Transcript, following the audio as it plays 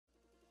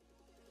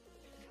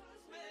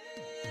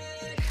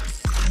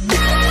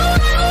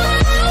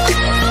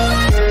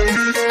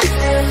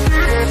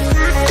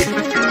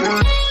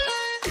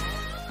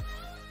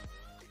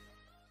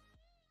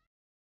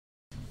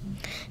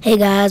Hey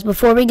guys,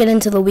 before we get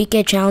into the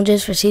weekend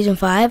challenges for Season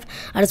 5,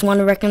 I just want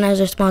to recognize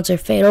our sponsor,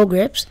 Fatal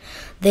Grips.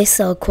 They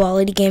sell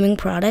quality gaming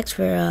products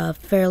for a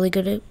fairly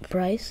good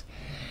price.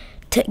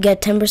 Get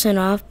 10%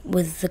 off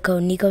with the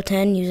code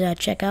NICO10, use it at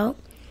checkout.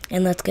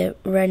 And let's get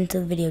right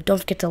into the video. Don't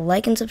forget to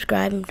like and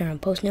subscribe and turn on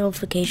post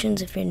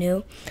notifications if you're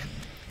new,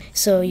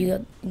 so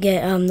you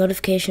get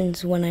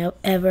notifications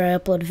whenever I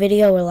upload a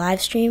video or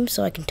live stream,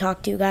 so I can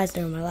talk to you guys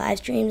during my live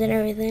streams and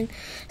everything.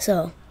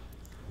 So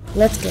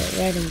let's get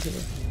right into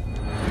it.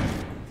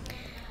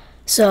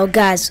 So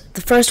guys, the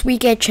first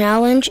weekend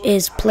challenge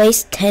is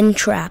place 10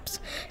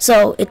 traps.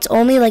 So it's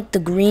only like the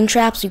green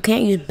traps. You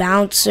can't use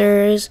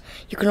bouncers.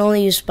 You can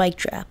only use spike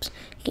traps.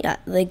 Yeah,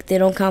 like they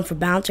don't count for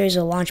bouncers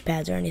or launch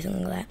pads or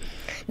anything like that.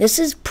 This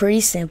is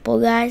pretty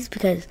simple, guys,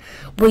 because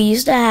we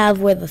used to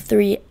have where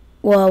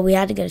we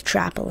had to get a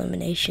trap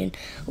elimination,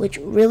 which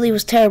really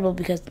was terrible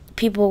because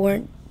people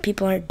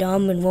aren't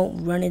dumb and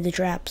won't run into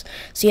traps.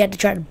 So you had to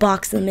try to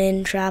box them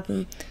in, trap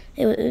them.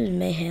 It was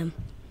mayhem.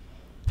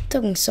 It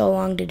took me so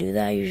long to do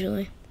that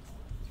usually.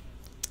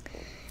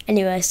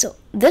 Anyway, so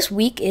this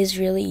week is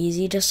really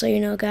easy, just so you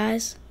know,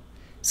 guys.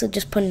 So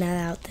just putting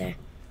that out there.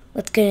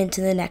 Let's get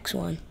into the next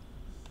one.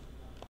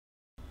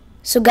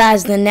 So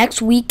guys, the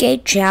next week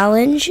 8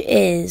 challenge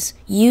is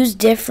use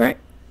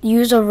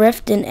a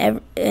rift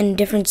in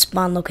different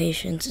spawn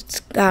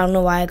locations. I don't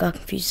know why I got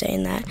confused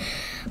saying that,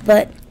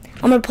 but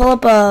I'm gonna pull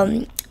up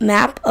a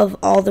map of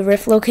all the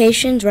rift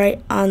locations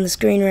right on the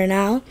screen right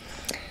now,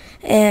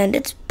 and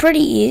it's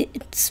pretty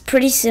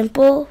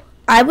simple.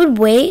 I would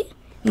wait.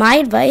 My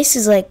advice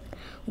is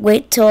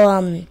wait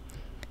till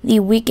the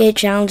week 8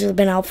 challenge has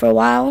been out for a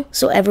while,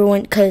 so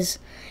everyone, because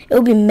it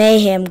would be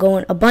mayhem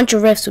going. A bunch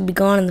of rifts would be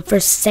gone in the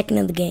first second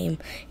of the game.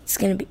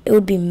 It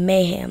would be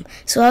mayhem.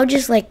 So I would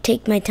just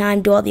take my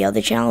time, do all the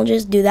other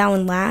challenges, do that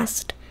one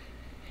last.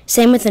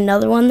 Same with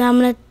another one that I'm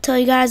gonna tell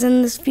you guys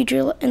in the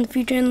future in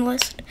the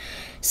list.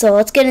 So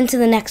let's get into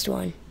the next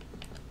one.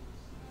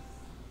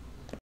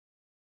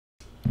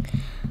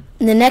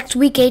 The next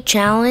week 8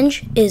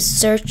 challenge is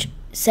search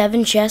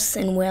 7 chests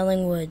in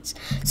Wailing Woods.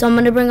 So I'm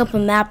gonna bring up a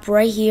map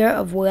right here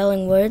of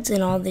Wailing Woods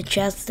and all the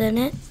chests in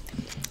it.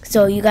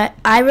 So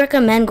I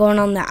recommend going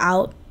on the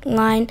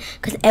outline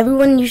because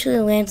everyone usually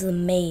lands the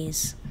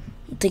maze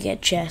to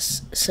get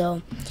chests.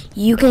 So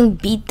you can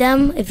beat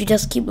them if you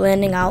just keep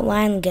landing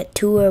outline and get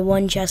 2 or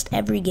 1 chest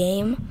every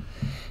game.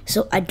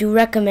 So I do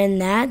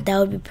recommend that. That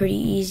would be pretty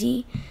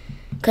easy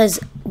because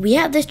we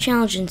had this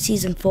challenge in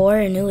Season 4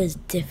 and it was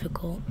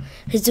difficult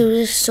because there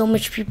was just so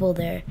much people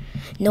there.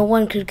 No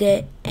one could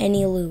get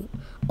any loot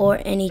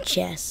or any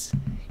chests.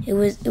 It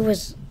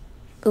was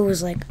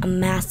like a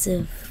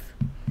massive,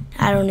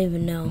 I don't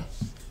even know.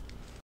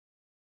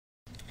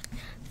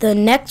 The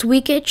next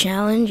week 8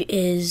 challenge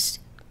is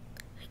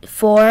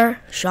 4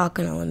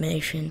 shotgun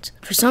eliminations.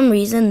 For some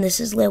reason, this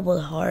is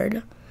labeled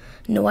hard.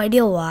 No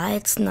idea why.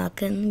 It's not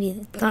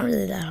really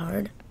that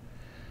hard.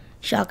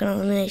 Shotgun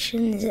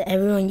elimination.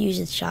 Everyone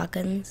uses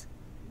shotguns,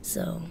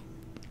 so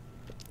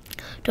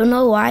don't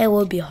know why it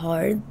would be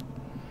hard.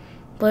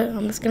 But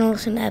I'm just gonna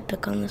listen to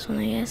Epic on this one,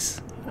 I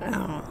guess. I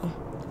don't know.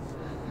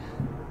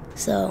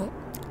 So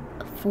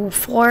for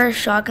 4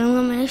 shotgun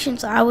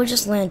eliminations, I would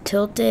just land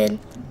tilted.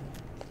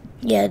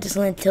 Yeah, just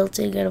land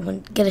tilted,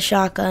 get a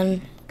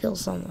shotgun, kill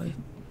someone.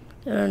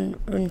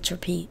 Rinse,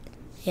 repeat.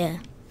 Yeah,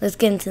 let's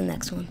get into the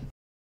next one.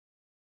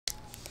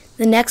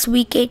 The next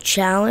week 8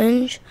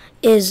 challenge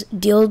is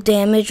deal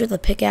damage with a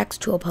pickaxe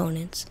to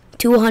opponents.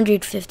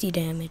 250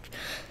 damage.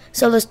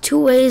 So there's 2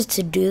 ways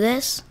to do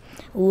this.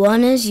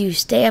 One is you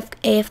stay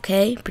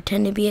AFK,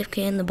 pretend to be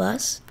AFK in the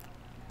bus,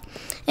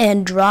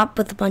 and drop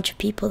with a bunch of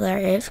people that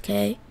are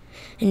AFK,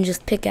 and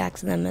just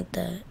pickaxe them at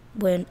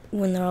when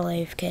they're all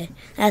AFK.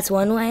 That's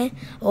one way.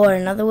 Or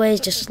another way is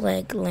just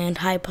land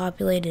high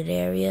populated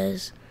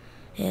areas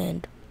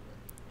and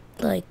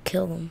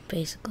kill them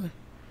basically.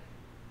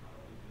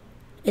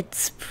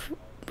 It's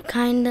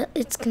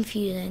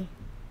confusing.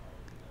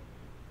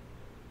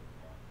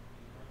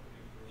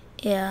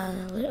 Yeah,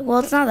 well,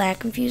 it's not that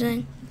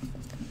confusing.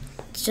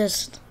 It's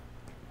just,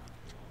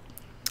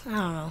 I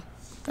don't know.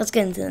 Let's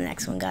get into the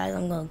next one, guys.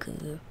 I'm going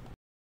cuckoo.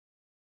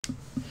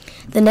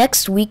 The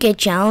next week 8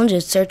 challenge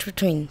is search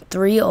between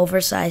 3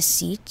 oversized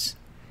seats.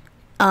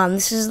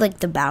 This is the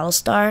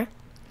Battlestar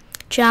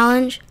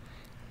challenge.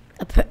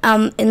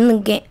 In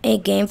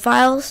the game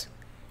files,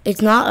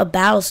 it's not a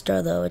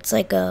Battlestar though. It's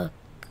like a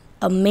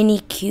mini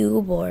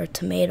cube or a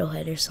tomato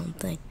head or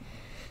something.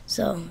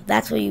 So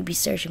that's what you'd be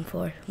searching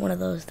for, one of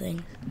those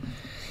things.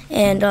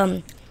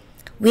 And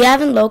we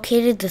haven't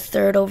located the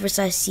 3rd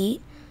oversized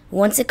seat.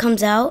 Once it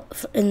comes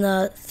out in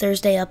the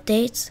Thursday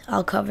updates,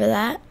 I'll cover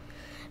that.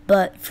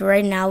 But for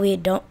right now, we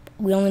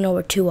only know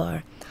where 2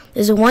 are.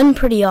 There's one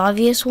pretty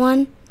obvious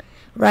one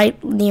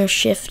right near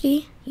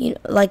Shifty.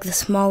 The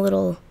small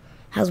little,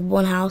 has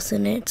 1 house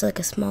in it. It's like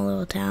a small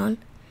little town.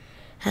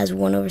 Has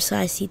 1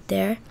 oversized seat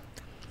there.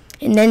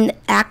 And then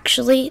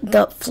actually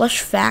the Flush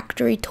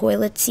Factory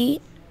toilet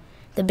seat,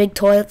 the big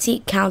toilet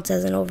seat, counts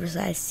as an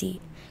oversized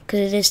seat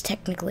because it is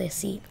technically a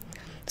seat.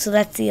 So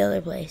that's the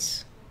other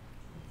place.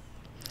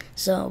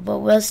 So, but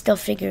we're still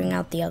figuring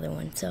out the other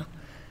one. So,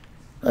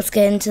 let's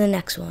get into the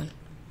next one.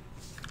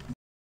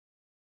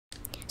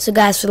 So,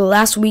 guys, for the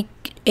last week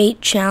 8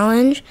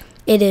 challenge,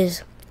 it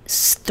is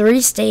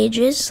 3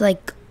 stages.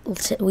 Like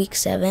week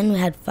 7, we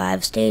had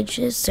 5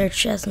 stages: search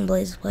chest and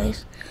blaze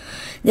place.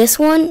 This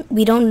one,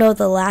 we don't know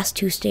the last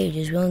 2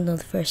 stages. We only know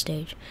the first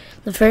stage.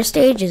 The first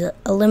stage is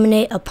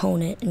eliminate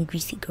opponent in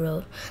Greasy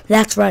Grove.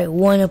 That's right,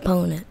 1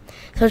 opponent.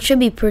 So it should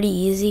be pretty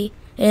easy.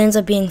 It ends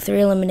up being 3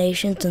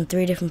 eliminations in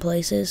 3 different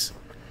places.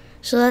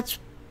 So that's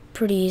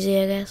pretty easy,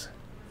 I guess.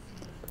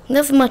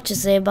 Nothing much to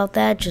say about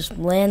that. Just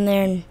land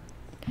there and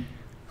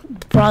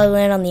probably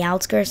land on the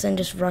outskirts and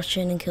just rush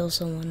in and kill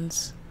someone.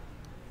 It's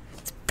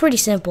pretty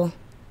simple.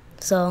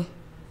 So,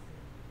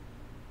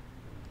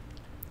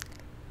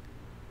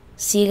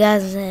 see you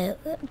guys. I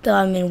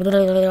don't know what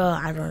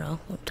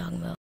I'm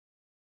talking about.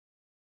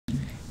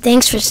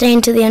 Thanks for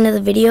staying to the end of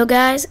the video,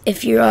 guys.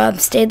 If you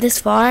stayed this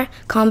far,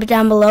 comment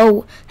down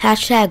below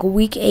hashtag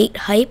week 8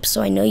 hype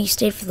so I know you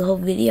stayed for the whole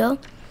video,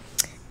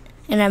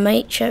 and I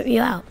might shout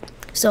you out.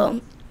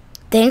 So,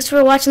 thanks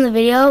for watching the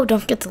video. Don't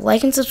forget to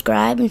like and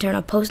subscribe and turn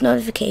on post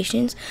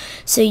notifications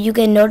so you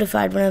get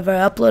notified whenever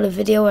I upload a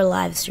video or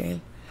live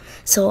stream.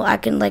 So I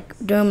can, like,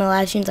 during my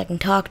live streams, I can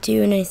talk to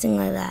you and anything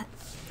like that.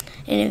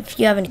 And if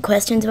you have any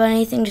questions about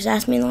anything, just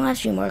ask me in the live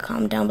stream or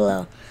comment down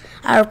below.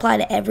 I reply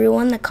to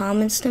everyone that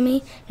comments to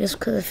me just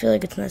because I feel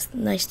like it's a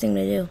nice thing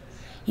to do.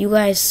 You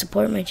guys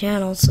support my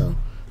channel, so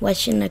why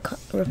shouldn't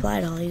I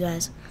reply to all you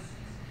guys?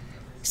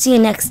 See you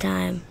next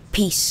time.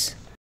 Peace.